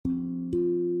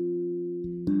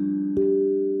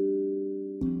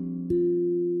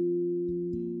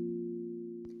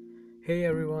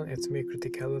everyone, it's me,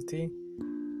 Criticality,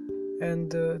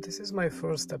 and this is my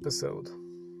first episode.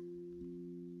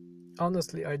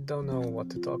 Honestly, I don't know what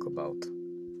to talk about.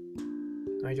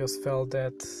 I just felt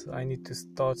that I need to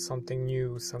start something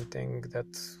new, something that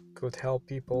could help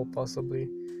people, possibly.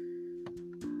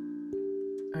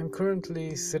 I'm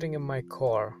currently sitting in my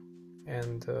car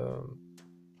and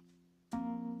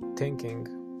thinking,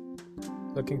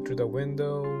 looking through the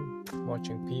window,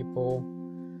 watching people.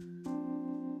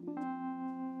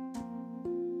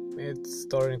 It's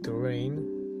starting to rain.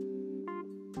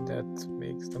 That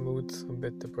makes the mood a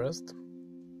bit depressed.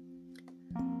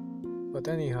 But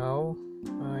anyhow,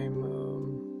 I'm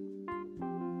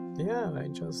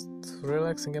just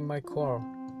relaxing in my car.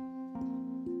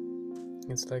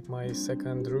 It's like my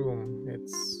second room.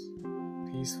 It's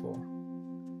peaceful.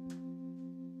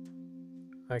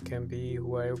 I can be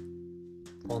who I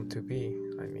want to be.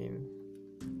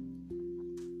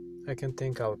 I can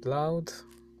think out loud,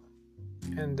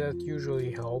 and that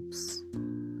usually helps.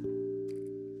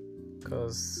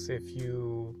 Because if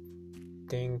you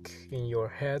think in your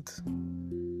head,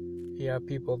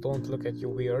 people don't look at you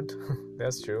weird.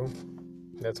 That's true.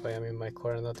 That's why I'm in my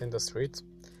car and not in the street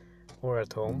or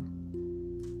at home.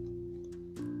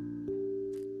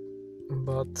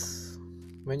 But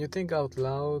when you think out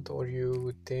loud, or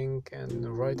you think and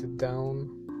write it down,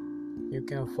 you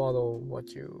can follow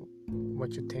what you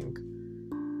think.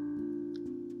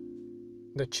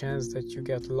 The chance that you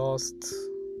get lost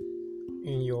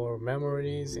in your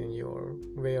memories, in your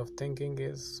way of thinking,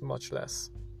 is much less.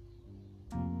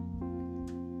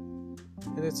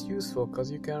 And it's useful because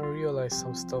you can realize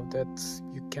some stuff that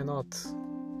you cannot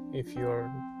if you're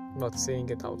not saying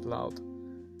it out loud.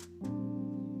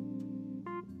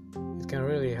 It can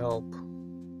really help.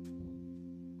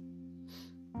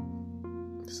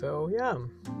 So yeah,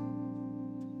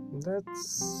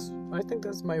 I think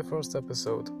that's my first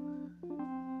episode.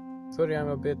 Sorry, I'm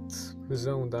a bit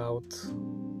zoned out,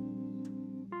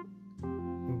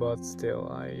 but still,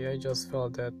 I just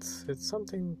felt that it's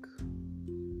something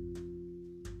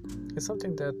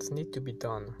that needs to be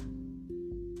done.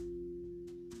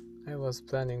 I was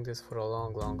planning this for a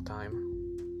long time.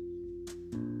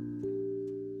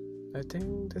 I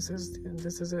think this is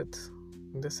it.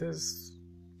 This is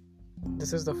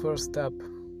the first step.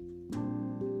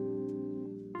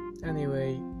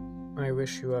 Anyway, I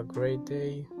wish you a great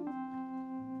day.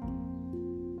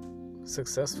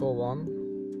 Successful one,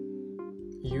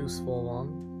 useful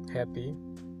one, happy,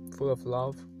 full of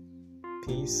love,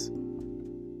 peace.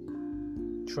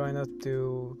 Try not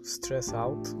to stress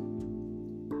out.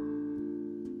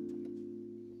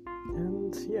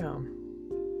 And yeah,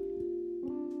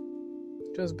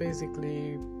 just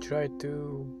basically try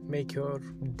to make your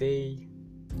day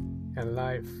and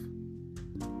life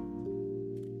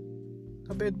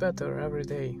a bit better every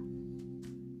day.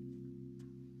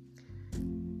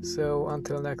 So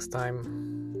until next time,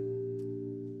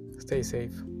 stay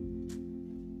safe.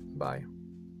 Bye.